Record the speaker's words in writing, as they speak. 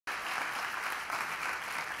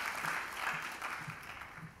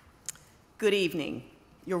Good evening,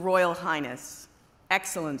 Your Royal Highness,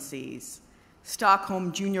 Excellencies,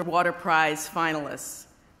 Stockholm Junior Water Prize finalists,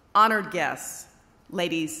 honored guests,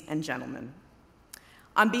 ladies and gentlemen.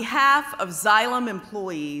 On behalf of Xylem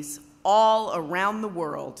employees all around the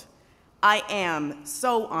world, I am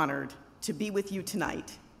so honored to be with you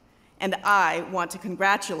tonight, and I want to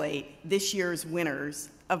congratulate this year's winners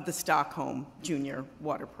of the Stockholm Junior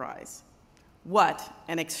Water Prize. What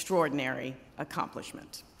an extraordinary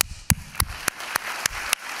accomplishment.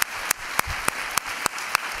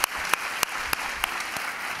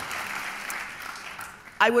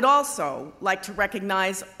 I would also like to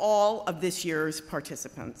recognize all of this year's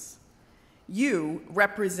participants. You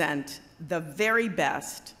represent the very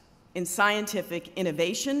best in scientific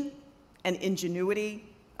innovation and ingenuity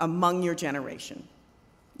among your generation.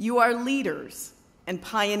 You are leaders and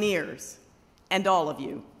pioneers, and all of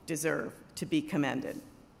you deserve to be commended.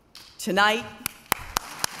 Tonight,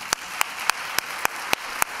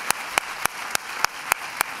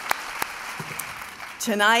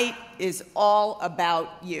 is all about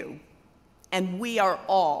you, and we are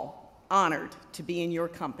all honored to be in your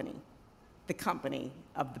company, the company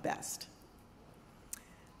of the best.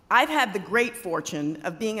 I've had the great fortune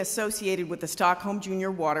of being associated with the Stockholm Junior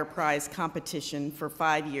Water Prize competition for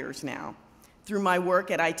 5 years now, through my work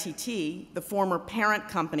at ITT, the former parent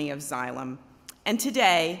company of Xylem, and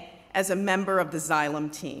today as a member of the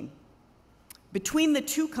Xylem team. Between the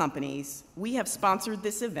two companies, we have sponsored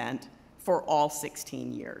this event for all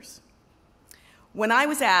 16 years. When I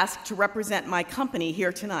was asked to represent my company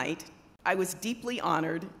here tonight, I was deeply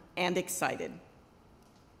honored and excited.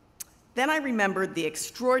 Then I remembered the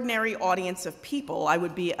extraordinary audience of people I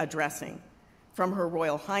would be addressing, from Her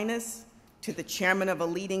Royal Highness to the chairman of a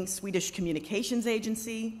leading Swedish communications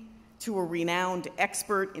agency, to a renowned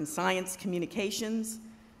expert in science communications,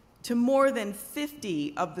 to more than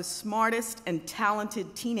 50 of the smartest and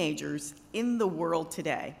talented teenagers in the world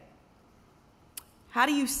today. How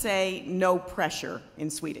do you say no pressure in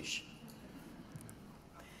Swedish?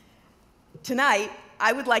 Tonight,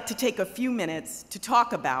 I would like to take a few minutes to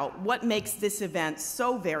talk about what makes this event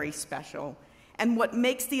so very special and what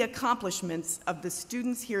makes the accomplishments of the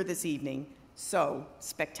students here this evening so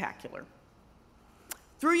spectacular.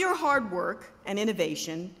 Through your hard work and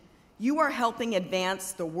innovation, you are helping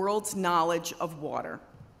advance the world's knowledge of water,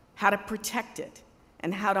 how to protect it,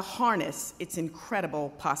 and how to harness its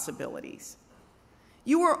incredible possibilities.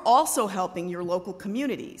 You are also helping your local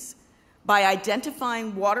communities by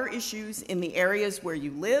identifying water issues in the areas where you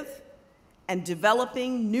live and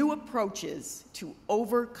developing new approaches to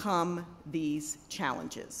overcome these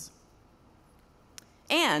challenges.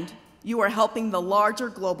 And you are helping the larger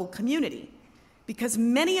global community because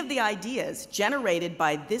many of the ideas generated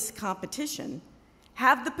by this competition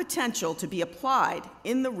have the potential to be applied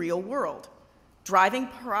in the real world, driving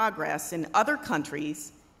progress in other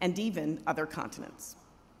countries and even other continents.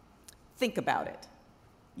 Think about it.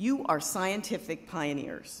 You are scientific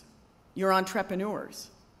pioneers. You're entrepreneurs.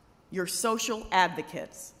 You're social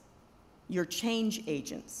advocates. You're change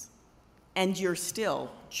agents. And you're still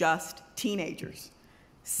just teenagers.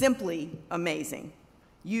 Simply amazing.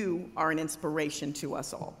 You are an inspiration to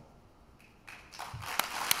us all.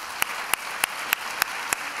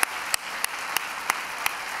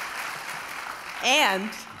 And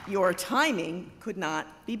your timing could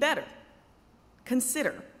not be better.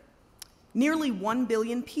 Consider, nearly 1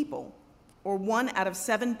 billion people, or 1 out of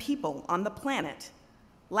 7 people on the planet,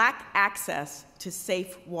 lack access to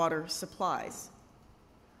safe water supplies.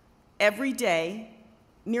 Every day,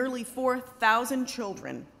 nearly 4,000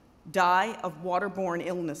 children die of waterborne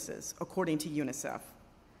illnesses, according to UNICEF,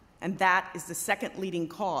 and that is the second leading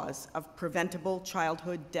cause of preventable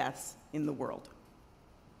childhood deaths in the world.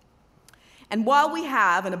 And while we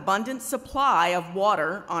have an abundant supply of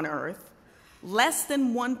water on Earth, less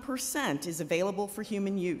than 1% is available for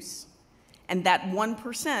human use, and that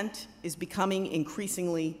 1% is becoming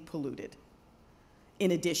increasingly polluted.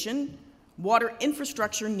 In addition, water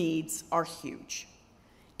infrastructure needs are huge.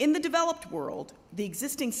 In the developed world, the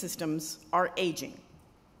existing systems are aging,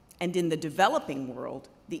 and in the developing world,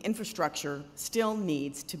 the infrastructure still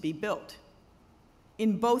needs to be built.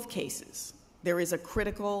 In both cases, there is a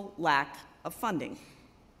critical lack of funding.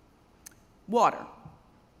 Water,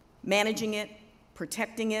 managing it,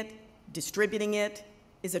 protecting it, distributing it,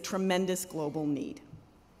 is a tremendous global need.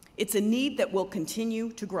 It's a need that will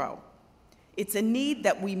continue to grow. It's a need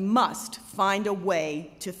that we must find a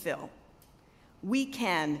way to fill. We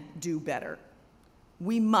can do better.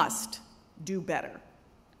 We must do better.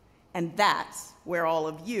 And that's where all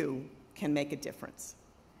of you can make a difference.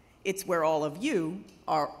 It's where all of you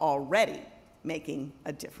are already making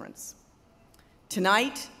a difference.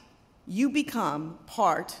 Tonight, you become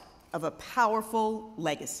part of a powerful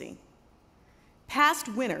legacy. Past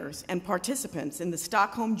winners and participants in the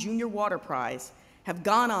Stockholm Junior Water Prize have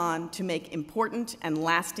gone on to make important and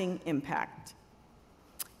lasting impact.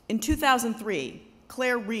 In 2003,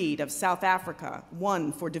 Claire Reid of South Africa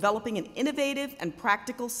won for developing an innovative and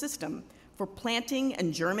practical system for planting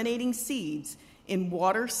and germinating seeds in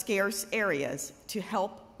water-scarce areas to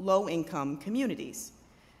help low-income communities.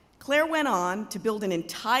 Claire went on to build an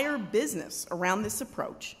entire business around this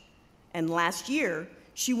approach, and last year,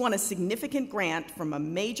 she won a significant grant from a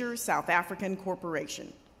major South African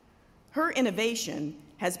corporation. Her innovation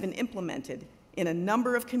has been implemented in a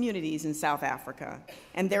number of communities in South Africa,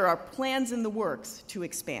 and there are plans in the works to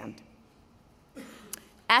expand.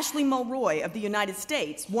 Ashley Mulroy of the United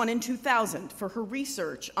States won in 2000 for her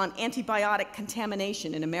research on antibiotic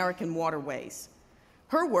contamination in American waterways.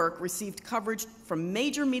 Her work received coverage from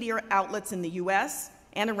major media outlets in the US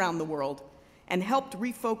and around the world, and helped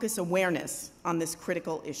refocus awareness on this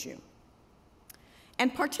critical issue.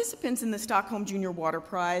 And participants in the Stockholm Junior Water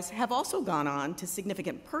Prize have also gone on to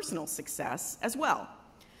significant personal success as well.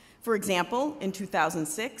 For example, in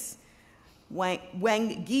 2006,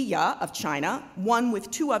 Wang Giya of China won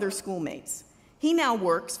with 2 other schoolmates. He now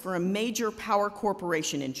works for a major power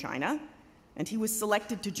corporation in China, and he was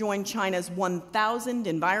selected to join China's 1,000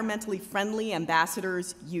 environmentally friendly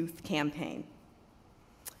ambassadors youth campaign.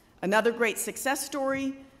 Another great success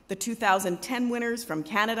story, the 2010 winners from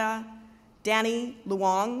Canada, Danny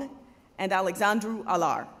Luong and Alexandru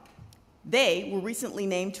Alar. They were recently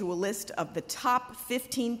named to a list of the top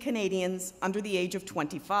 15 Canadians under the age of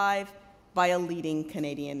 25 by a leading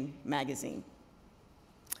Canadian magazine.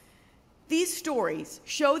 These stories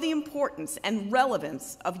show the importance and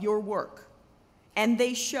relevance of your work, and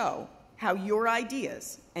they show how your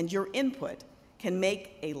ideas and your input can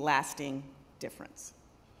make a lasting difference.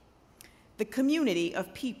 The community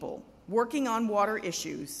of people working on water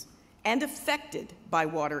issues and affected by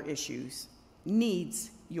water issues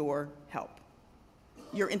needs your help.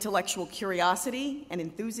 Your intellectual curiosity and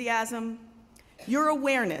enthusiasm, your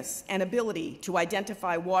awareness and ability to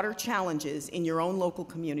identify water challenges in your own local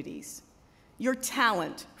communities, your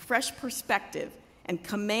talent, fresh perspective, and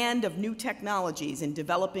command of new technologies in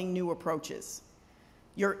developing new approaches,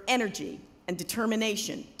 your energy and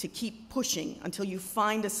determination to keep pushing until you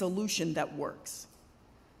find a solution that works.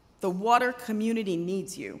 The water community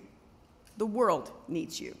needs you. The world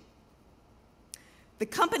needs you. The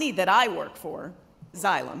company that I work for,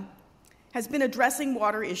 Xylem, has been addressing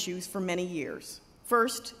water issues for many years,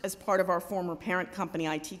 first as part of our former parent company,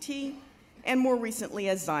 ITT, and more recently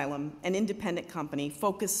as Xylem, an independent company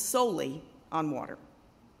focused solely on water.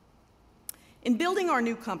 In building our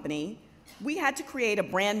new company, we had to create a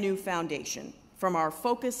brand new foundation, from our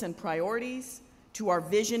focus and priorities, to our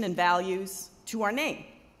vision and values, to our name.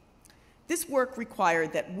 This work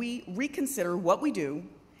required that we reconsider what we do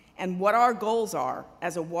and what our goals are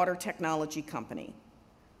as a water technology company.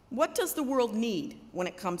 What does the world need when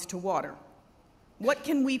it comes to water? What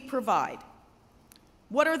can we provide?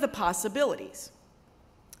 What are the possibilities?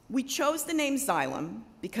 We chose the name Xylem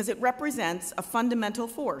because it represents a fundamental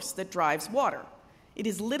force that drives water. It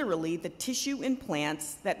is literally the tissue in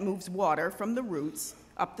plants that moves water from the roots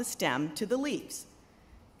up the stem to the leaves.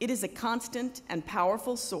 It is a constant and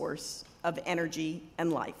powerful source of energy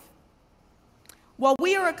and life. While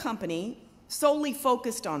we are a company solely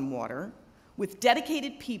focused on water, with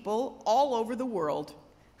dedicated people all over the world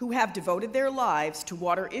who have devoted their lives to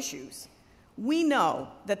water issues, we know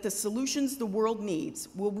that the solutions the world needs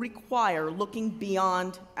will require looking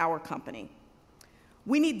beyond our company.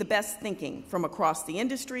 We need the best thinking from across the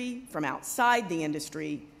industry, from outside the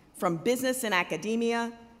industry, from business and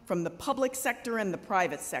academia, from the public sector and the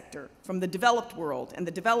private sector, from the developed world and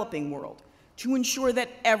the developing world, to ensure that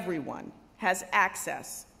everyone has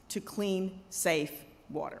access to clean, safe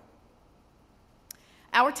water.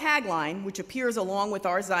 Our tagline, which appears along with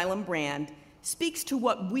our Xylem brand, speaks to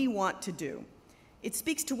what we want to do. It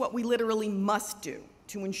speaks to what we literally must do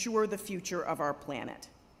to ensure the future of our planet.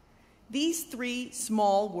 These 3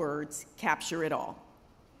 small words capture it all.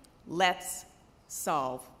 Let's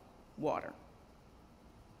solve water.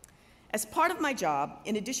 As part of my job,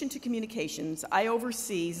 in addition to communications, I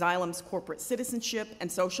oversee Xylem's corporate citizenship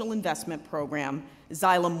and social investment program,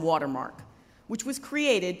 Xylem Watermark, which was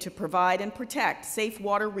created to provide and protect safe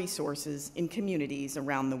water resources in communities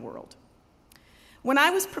around the world. When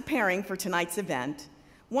I was preparing for tonight's event,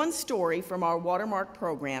 one story from our Watermark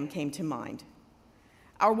program came to mind.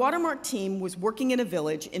 Our Watermark team was working in a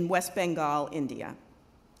village in West Bengal, India.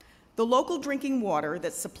 The The local drinking water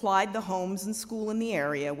that supplied the homes and school in the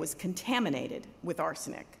area was contaminated with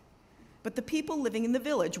arsenic, but the people living in the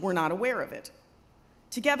village were not aware of it.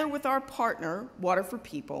 Together with our partner, Water for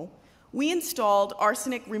People, we installed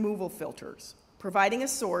arsenic removal filters, providing a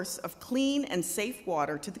source of clean and safe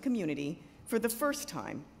water to the community for the first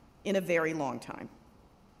time in a very long time.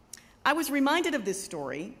 I was reminded of this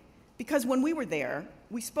story because when we were there,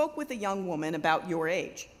 we spoke with a young woman about your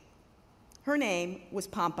age. Her name was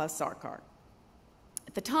Pampa Sarkar.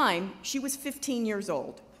 At the time, she was 15 years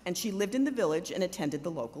old, and she lived in the village and attended the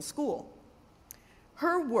local school.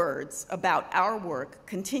 Her words about our work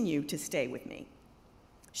continue to stay with me.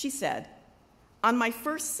 She said, "On my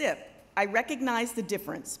first sip, I recognized the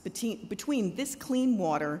difference between this clean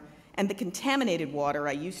water and the contaminated water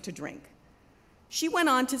I used to drink." She went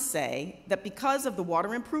on to say that because of the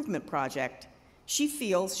water improvement project, she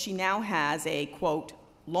feels she now has a, quote,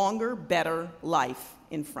 longer, better life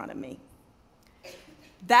in front of me.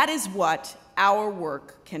 That is what our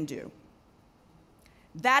work can do.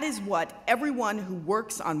 That is what everyone who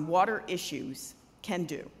works on water issues can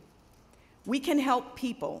do. We can help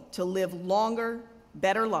people to live longer,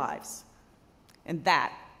 better lives, and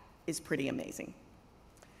that is pretty amazing.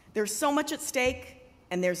 There's so much at stake,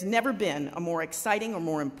 and there's never been a more exciting or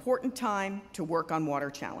more important time to work on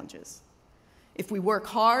water challenges. If we work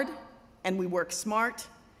hard and we work smart,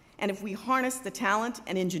 and if we harness the talent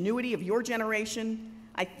and ingenuity of your generation,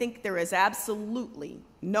 I think there is absolutely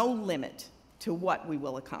no limit to what we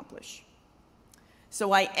will accomplish.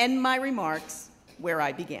 So I end my remarks where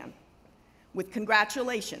I began, with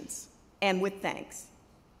congratulations and with thanks.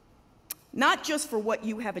 Not just for what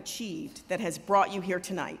you have achieved that has brought you here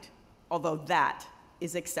tonight, although that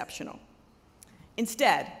is exceptional.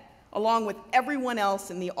 Instead, along with everyone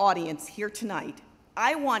else in the audience here tonight,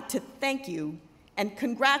 I want to thank you and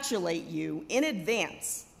congratulate you in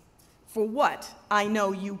advance for what I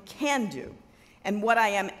know you can do and what I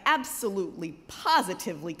am absolutely,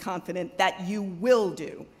 positively confident that you will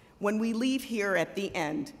do when we leave here at the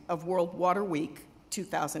end of World Water Week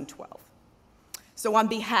 2012. So on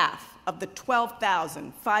behalf of the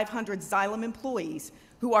 12,500 Xylem employees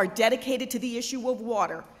who are dedicated to the issue of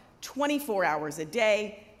water 24 hours a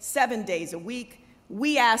day, 7 days a week,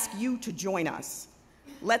 we ask you to join us.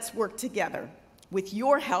 Let's work together. With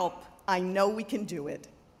your help, I know we can do it.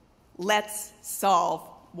 Let's solve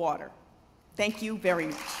water. Thank you very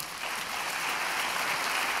much.